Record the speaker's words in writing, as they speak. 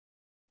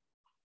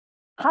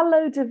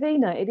Hello,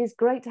 Davina. It is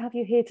great to have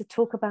you here to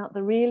talk about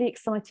the really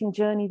exciting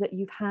journey that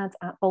you've had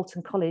at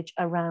Bolton College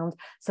around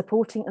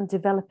supporting and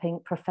developing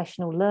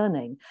professional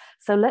learning.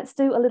 So let's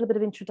do a little bit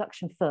of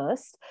introduction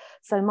first.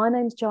 So my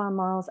name's Joanne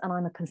Miles and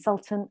I'm a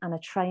consultant and a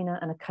trainer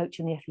and a coach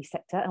in the FE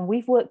sector. And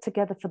we've worked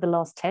together for the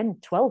last 10,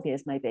 12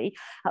 years maybe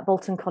at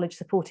Bolton College,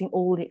 supporting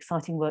all the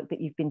exciting work that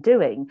you've been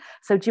doing.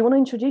 So do you want to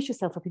introduce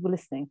yourself for people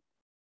listening?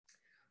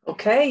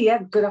 Okay, yeah,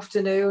 good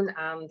afternoon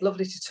and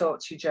lovely to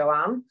talk to you,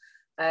 Joanne.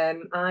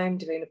 I'm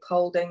Davina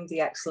Polding,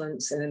 the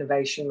Excellence and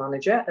Innovation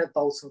Manager at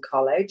Bolton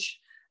College.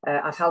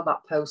 I've held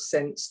that post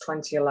since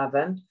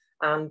 2011,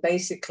 and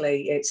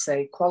basically it's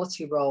a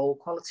quality role,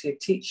 quality of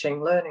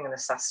teaching, learning and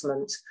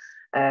assessment,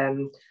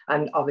 and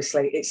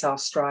obviously it's our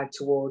stride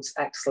towards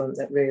excellence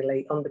that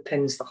really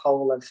underpins the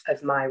whole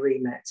of my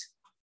remit.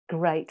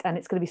 Great, and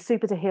it's going to be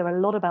super to hear a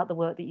lot about the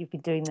work that you've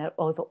been doing there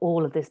over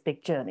all of this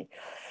big journey.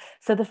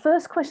 So the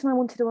first question I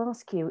wanted to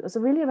ask you was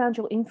really around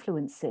your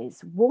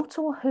influences. What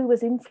or who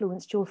has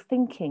influenced your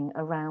thinking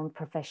around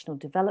professional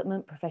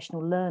development,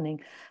 professional learning,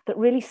 that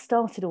really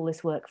started all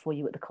this work for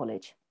you at the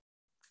college?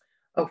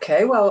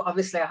 Okay, well,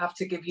 obviously I have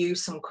to give you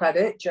some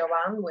credit,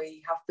 Joanne.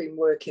 We have been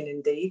working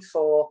indeed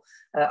for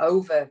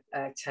over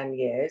 10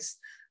 years.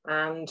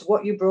 And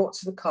what you brought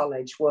to the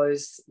college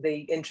was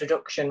the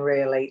introduction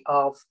really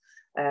of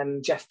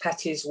Jeff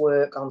Petty's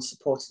work on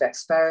supported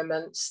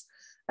experiments.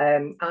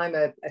 I'm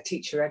a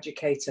teacher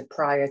educator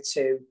prior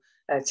to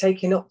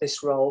taking up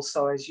this role,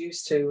 so I was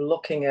used to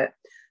looking at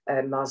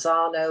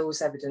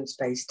Marzano's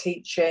evidence-based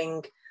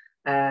teaching.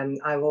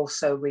 I've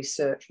also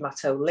researched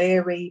Matt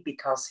O'Leary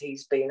because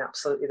he's been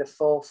absolutely the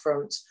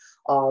forefront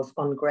of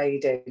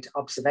ungraded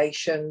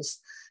observations,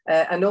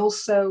 and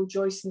also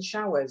Joyce and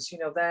Showers. You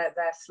know, they're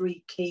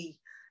three key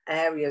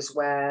areas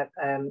where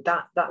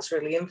that's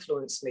really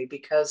influenced me,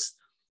 because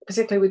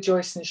particularly with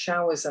Joyce and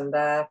Showers and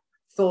their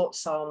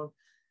thoughts on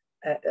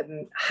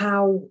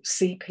how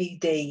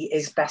CPD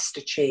is best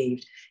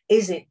achieved.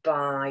 Is it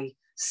by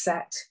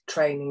set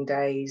training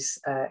days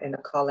in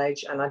a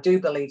college? And I do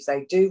believe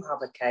they do have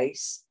a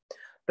case,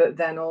 but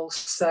then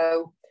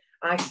also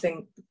I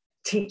think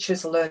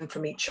teachers learn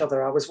from each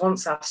other. I was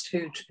once asked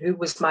who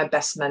was my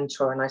best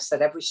mentor, and I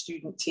said every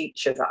student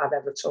teacher that I've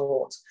ever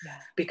taught,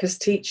 because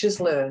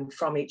teachers learn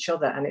from each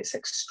other and it's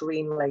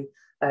extremely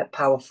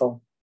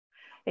powerful.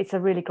 It's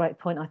a really great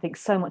point. I think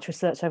so much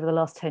research over the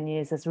last 10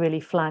 years has really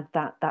flagged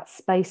that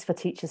space for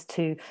teachers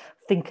to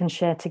think and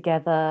share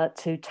together,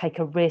 to take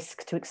a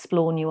risk, to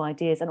explore new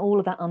ideas. And all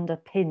of that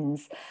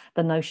underpins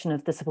the notion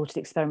of the supported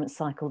experiment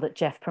cycle that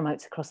Jeff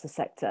promotes across the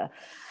sector.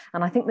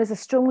 And I think there's a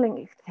strong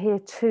link here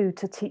too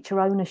to teacher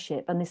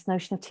ownership and this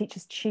notion of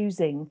teachers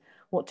choosing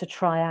what to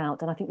try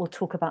out. And I think we'll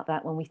talk about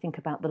that when we think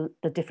about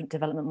the different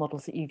development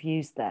models that you've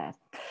used there.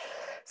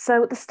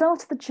 So at the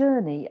start of the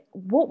journey,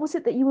 what was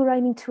it that you were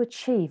aiming to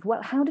achieve?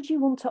 Well, how did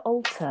you want to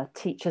alter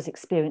teachers'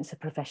 experience of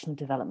professional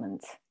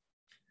development?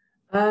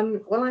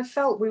 Well, I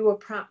felt we were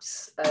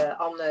perhaps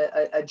on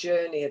a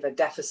journey of a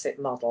deficit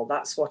model.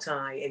 That's what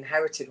I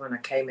inherited when I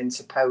came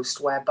into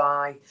post,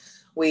 whereby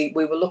we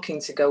were looking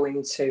to go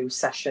into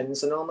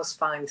sessions and almost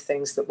find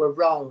things that were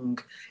wrong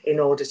in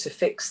order to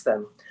fix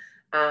them.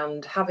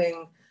 And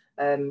having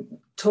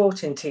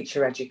taught in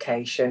teacher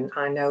education,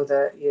 I know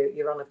that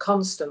you're on a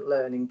constant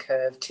learning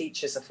curve.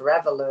 Teachers are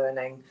forever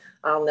learning.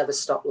 I'll never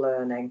stop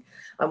learning.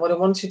 And what I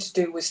wanted to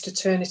do was to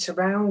turn it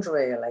around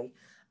really,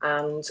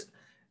 and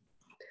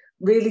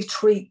really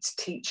treat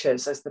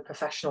teachers as the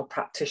professional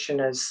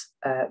practitioners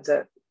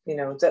that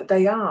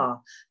they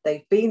are.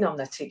 They've been on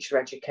their teacher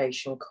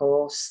education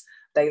course.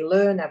 They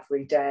learn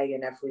every day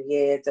and every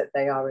year that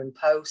they are in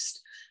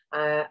post,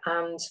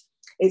 and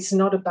it's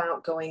not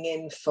about going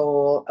in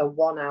for a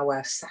 1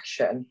 hour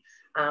session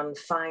and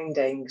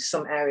finding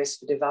some areas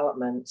for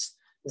development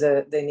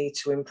that they need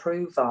to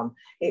improve on.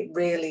 It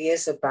really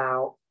is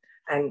about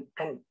and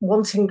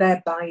wanting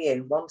their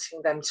buy-in,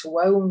 wanting them to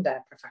own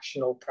their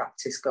professional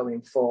practice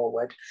going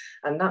forward.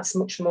 And that's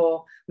much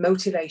more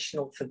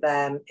motivational for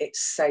them.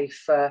 It's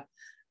safer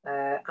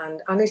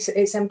and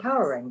it's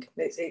empowering.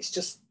 It's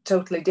just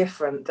totally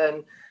different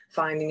than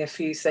finding a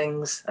few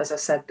things, as I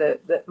said,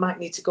 that might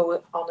need to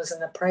go on as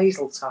an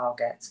appraisal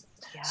target.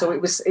 Yeah. So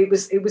it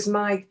was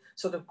my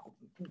sort of,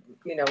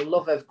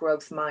 love of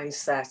growth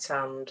mindset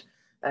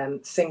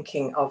and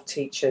thinking of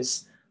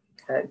teachers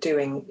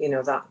doing,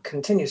 that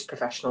continuous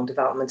professional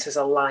development as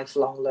a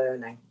lifelong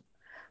learning.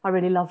 I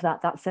really love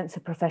that sense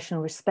of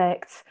professional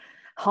respect,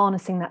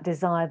 harnessing that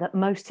desire that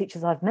most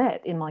teachers I've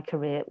met in my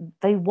career,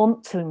 they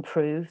want to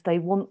improve, they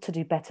want to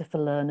do better for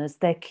learners,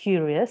 they're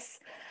curious.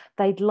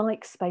 They'd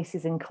like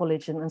spaces in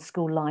college and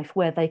school life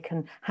where they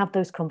can have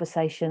those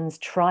conversations,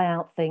 try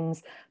out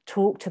things,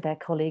 talk to their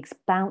colleagues,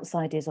 bounce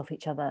ideas off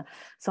each other.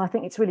 So I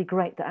think it's really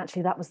great that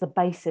actually that was the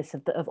basis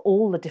of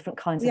all the different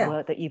kinds of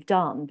work that you've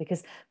done,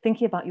 because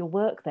thinking about your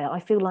work there, I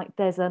feel like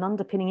there's an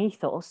underpinning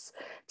ethos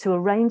to a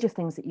range of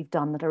things that you've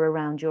done that are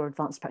around your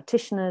advanced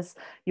practitioners,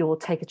 your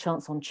Take a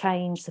Chance on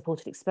Change,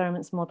 supported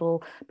experiments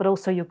model, but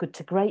also your Good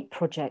to Great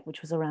project,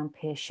 which was around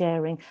peer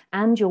sharing,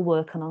 and your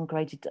work on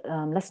ungraded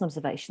lesson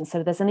observation.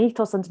 So there's an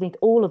ethos underneath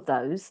all of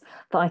those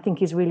that I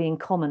think is really in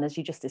common, as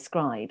you just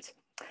described.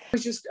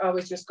 I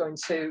was just going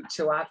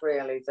to add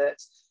really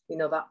that, you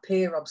know, that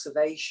peer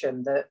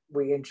observation that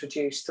we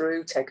introduced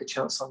through Take a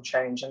Chance on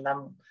Change, and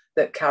then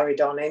that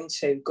carried on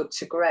into Good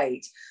to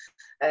Great,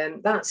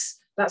 and that's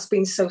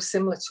been so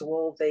similar to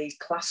all the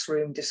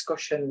classroom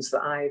discussions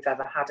that I've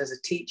ever had as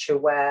a teacher,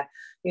 where,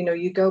 you know,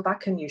 you go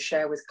back and you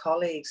share with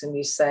colleagues and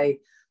you say,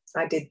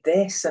 I did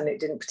this and it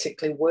didn't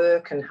particularly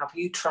work, and have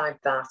you tried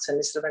that, and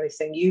is there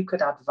anything you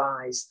could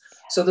advise?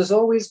 So there's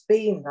always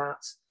been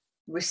that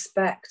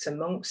respect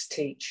amongst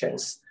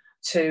teachers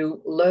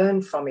to learn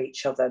from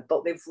each other,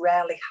 but they've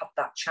rarely had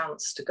that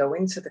chance to go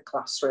into the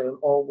classroom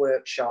or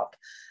workshop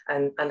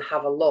and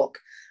have a look.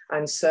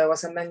 And so,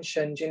 as I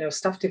mentioned, you know,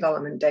 staff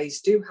development days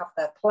do have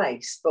their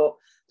place, but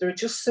there are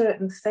just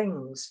certain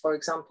things, for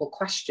example,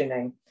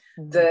 questioning,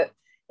 that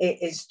it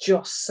is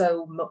just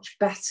so much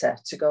better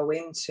to go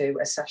into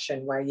a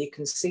session where you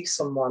can see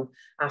someone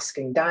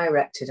asking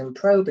directed and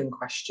probing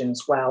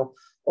questions. Well,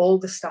 all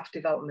the staff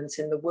development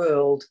in the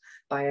world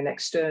by an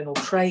external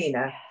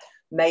trainer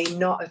may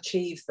not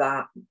achieve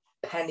that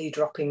penny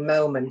dropping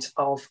moment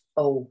of,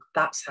 oh,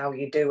 that's how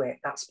you do it,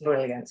 that's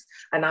brilliant,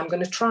 and I'm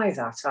going to try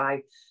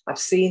that, I've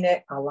seen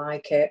it, I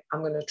like it,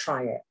 I'm going to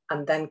try it,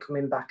 and then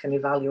coming back and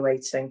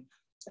evaluating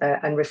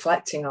and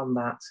reflecting on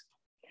that.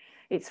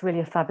 It's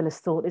really a fabulous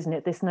thought, isn't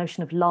it? This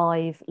notion of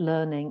live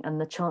learning and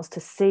the chance to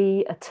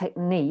see a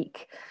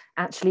technique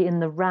actually in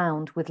the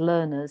round with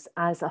learners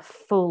as a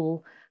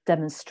full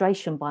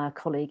demonstration by a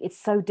colleague.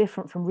 It's so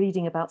different from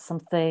reading about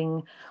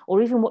something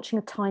or even watching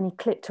a tiny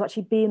clip, to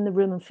actually be in the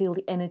room and feel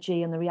the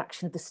energy and the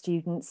reaction of the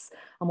students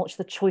and watch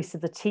the choice of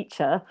the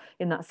teacher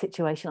in that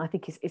situation. I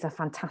think is a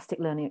fantastic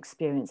learning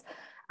experience.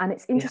 And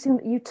it's interesting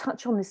that you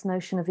touch on this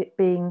notion of it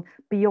being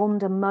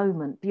beyond a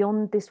moment,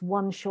 beyond this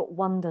one-shot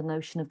wonder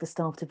notion of the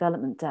staff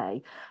development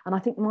day. And I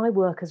think my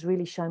work has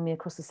really shown me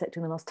across the sector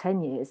in the last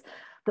 10 years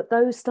that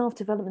those staff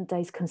development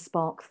days can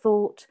spark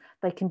thought,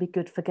 they can be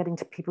good for getting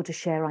people to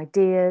share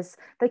ideas,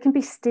 they can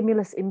be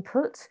stimulus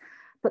input,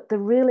 but the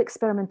real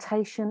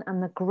experimentation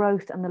and the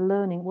growth and the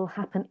learning will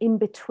happen in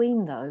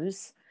between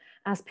those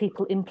as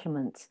people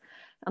implement.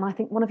 And I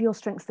think one of your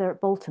strengths there at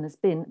Bolton has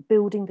been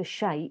building the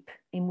shape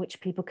in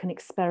which people can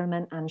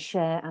experiment and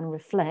share and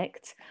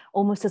reflect,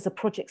 almost as a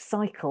project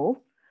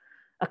cycle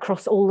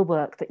across all the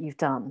work that you've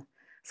done.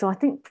 So I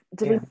think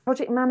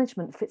project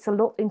management fits a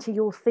lot into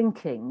your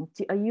thinking.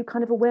 Are you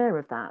kind of aware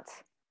of that?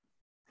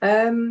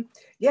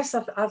 Yes,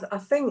 I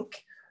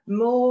think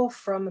more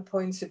from a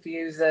point of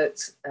view that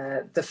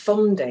the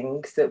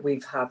funding that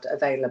we've had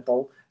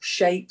available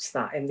shaped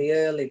that in the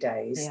early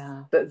days.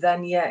 Yeah. But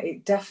then,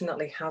 it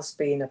definitely has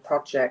been a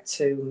project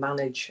to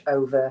manage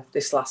over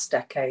this last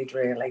decade,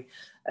 really.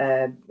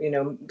 You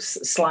know,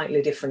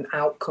 slightly different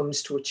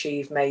outcomes to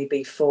achieve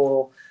maybe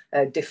for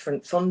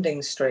different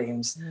funding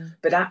streams.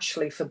 But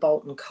actually for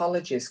Bolton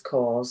College's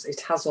cause, it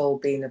has all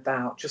been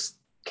about just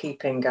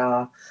keeping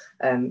our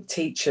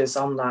teachers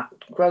on that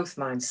growth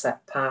mindset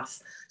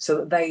path so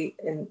that they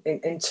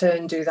in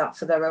turn do that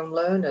for their own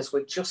learners.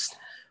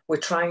 We're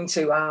trying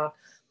to,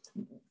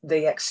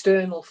 the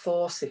external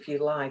force, if you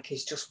like,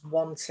 is just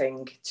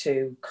wanting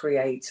to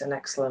create an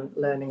excellent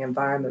learning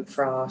environment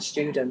for our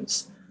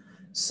students.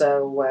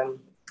 So,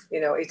 you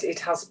know, it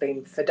has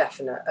been for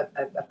definite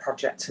a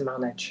project to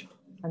manage.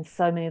 And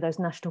so many of those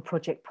national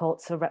project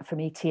pots are from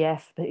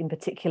ETF, but in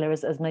particular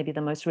as maybe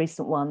the most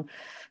recent one,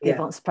 the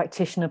Advanced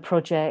Practitioner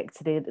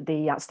Project,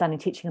 the Outstanding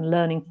Teaching and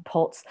Learning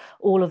pots,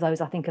 all of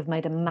those I think have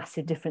made a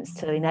massive difference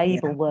to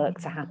enable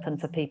work to happen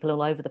for people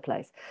all over the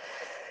place.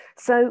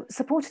 So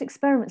supported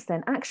experiments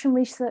then, action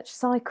research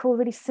cycle,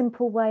 really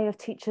simple way of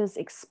teachers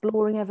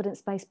exploring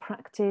evidence-based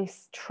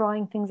practice,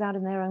 trying things out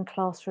in their own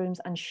classrooms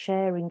and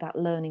sharing that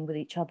learning with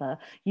each other,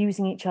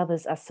 using each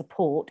other's as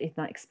support in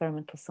that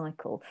experimental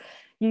cycle.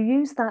 You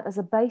use that as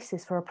a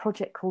basis for a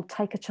project called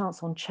Take a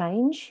Chance on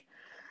Change.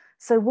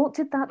 So what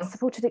did that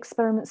supported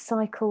experiment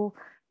cycle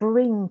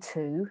bring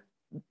to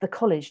the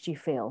college, do you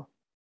feel?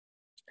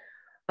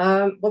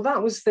 Well,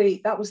 that was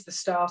the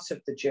start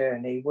of the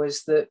journey,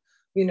 was that,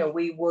 you know,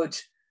 we would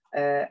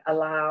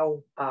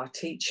allow our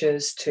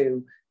teachers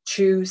to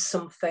choose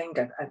something,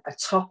 a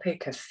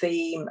topic, a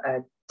theme,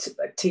 a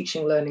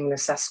teaching, learning and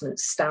assessment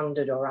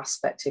standard or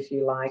aspect, if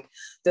you like,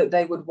 that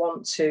they would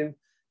want to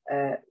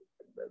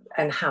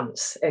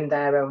enhance in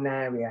their own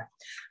area.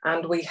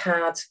 And we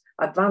had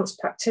advanced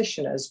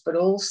practitioners, but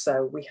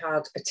also we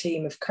had a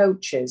team of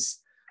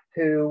coaches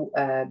who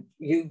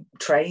you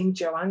trained,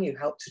 Joanne, you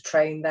helped to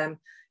train them,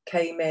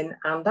 came in,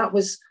 and that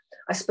was,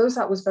 I suppose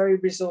that was very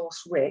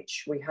resource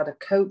rich. We had a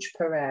coach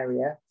per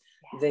area.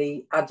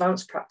 The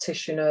advanced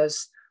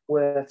practitioners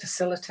were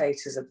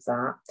facilitators of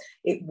that.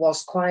 It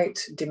was quite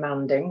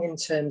demanding in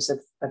terms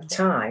of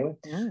time,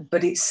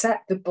 but it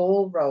set the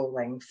ball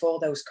rolling for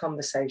those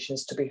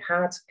conversations to be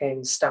had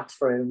in staff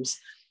rooms.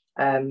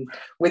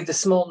 With the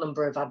small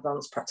number of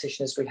advanced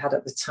practitioners we had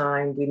at the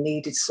time, we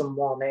needed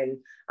someone in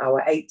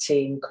our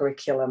 18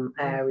 curriculum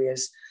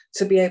areas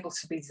to be able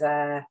to be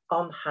there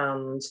on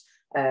hand,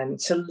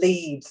 to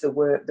lead the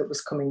work that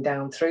was coming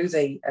down through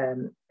the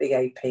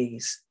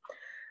APs.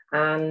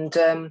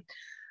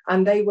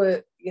 And they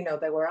were,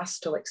 they were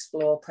asked to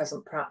explore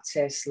present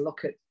practice,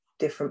 look at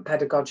different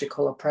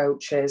pedagogical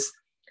approaches,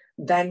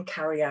 then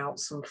carry out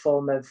some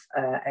form of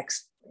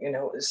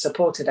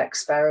supported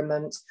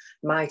experiment.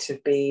 Might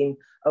have been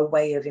a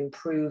way of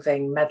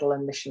improving medal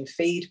and mission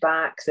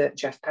feedback that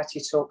Jeff Petty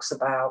talks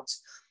about,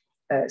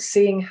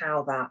 seeing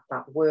how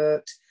that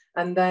worked,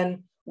 and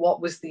then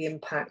what was the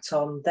impact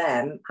on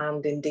them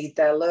and indeed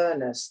their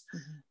learners.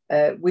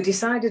 Mm-hmm. We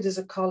decided as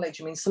a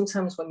college,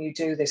 sometimes when you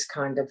do this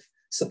kind of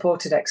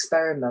supported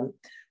experiment,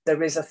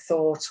 there is a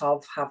thought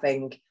of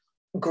having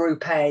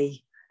group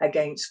A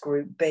against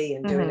group B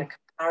and doing a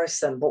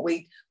comparison, but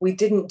we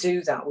didn't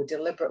do that. We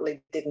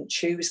deliberately didn't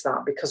choose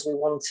that because we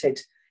wanted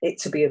it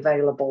to be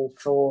available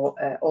for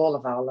all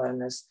of our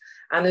learners.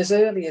 And as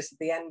early as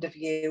the end of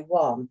year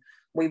one,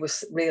 we were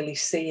really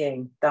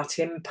seeing that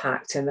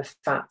impact in the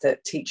fact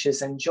that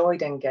teachers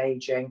enjoyed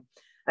engaging.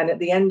 And at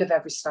the end of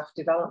every staff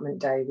development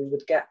day, we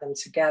would get them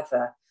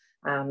together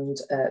and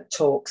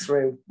talk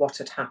through what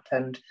had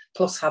happened,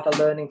 plus have a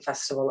learning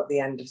festival at the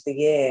end of the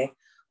year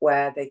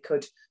where they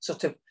could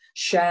sort of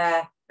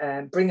share,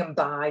 bring and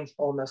buy,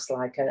 almost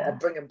like a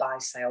bring and buy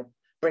sale,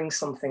 bring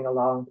something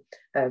along,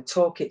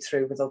 talk it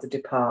through with other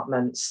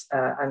departments.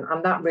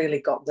 And that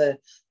really got the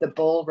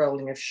ball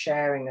rolling of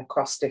sharing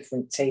across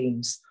different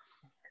teams.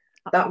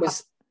 That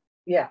was,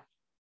 yeah.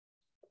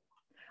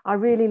 I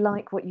really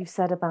like what you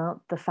said about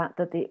the fact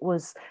that it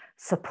was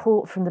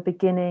support from the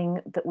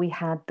beginning, that we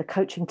had the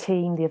coaching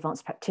team, the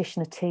advanced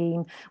practitioner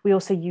team. We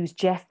also used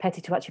Jeff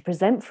Petty to actually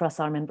present for us,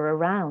 I remember,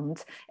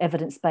 around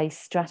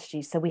evidence-based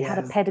strategies. So we had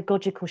a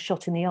pedagogical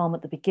shot in the arm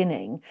at the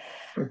beginning.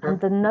 Mm-hmm. And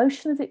the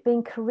notion of it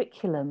being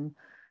curriculum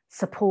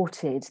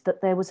supported,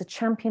 that there was a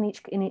champion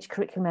in each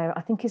curriculum area,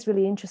 I think is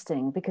really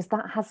interesting because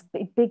that has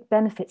big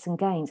benefits and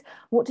gains.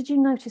 What did you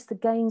notice the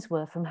gains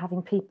were from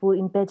having people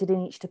embedded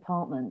in each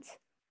department?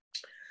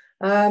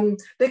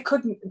 They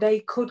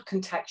could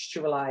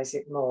contextualize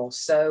it more.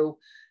 So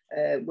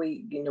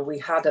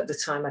we had at the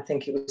time, I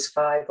think it was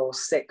 5 or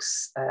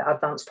 6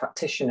 advanced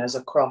practitioners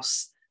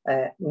across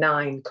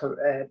 9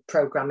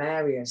 program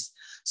areas.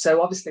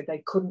 So obviously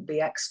they couldn't be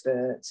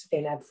experts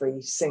in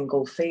every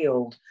single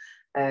field.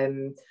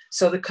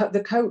 So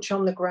the coach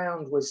on the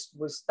ground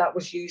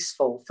was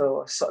useful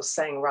for sort of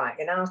saying, right,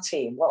 in our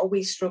team, what are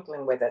we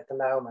struggling with at the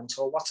moment,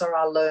 or what are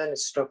our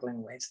learners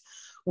struggling with?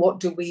 What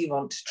do we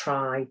want to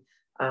try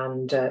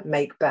and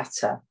make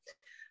better?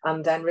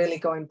 And then really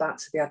going back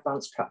to the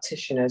advanced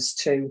practitioners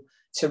to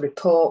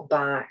report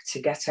back,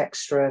 to get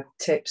extra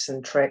tips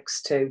and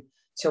tricks to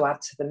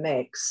add to the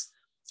mix.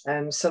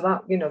 So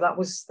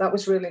that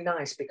was really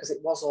nice because it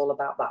was all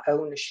about that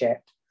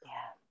ownership.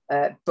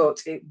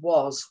 But it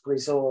was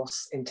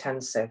resource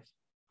intensive.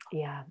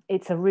 Yeah,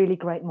 it's a really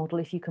great model.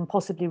 If you can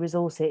possibly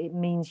resource it, it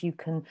means you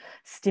can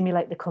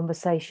stimulate the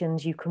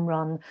conversations, you can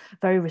run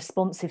very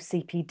responsive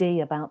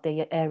CPD about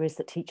the areas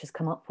that teachers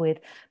come up with.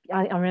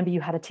 I remember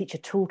you had a teacher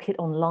toolkit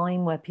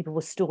online where people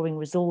were storing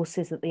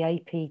resources that the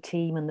AP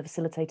team and the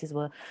facilitators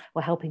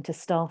were helping to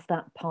staff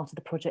that part of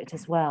the project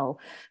as well.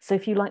 So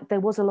if you like, there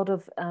was a lot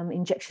of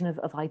injection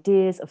of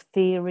ideas, of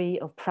theory,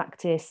 of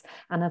practice,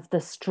 and of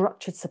the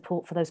structured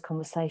support for those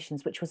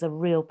conversations, which was a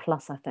real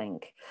plus, I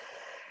think.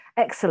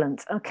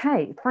 Excellent.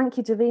 Okay, thank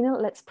you,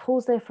 Davina. Let's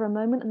pause there for a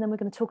moment and then we're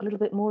going to talk a little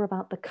bit more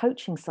about the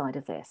coaching side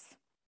of this.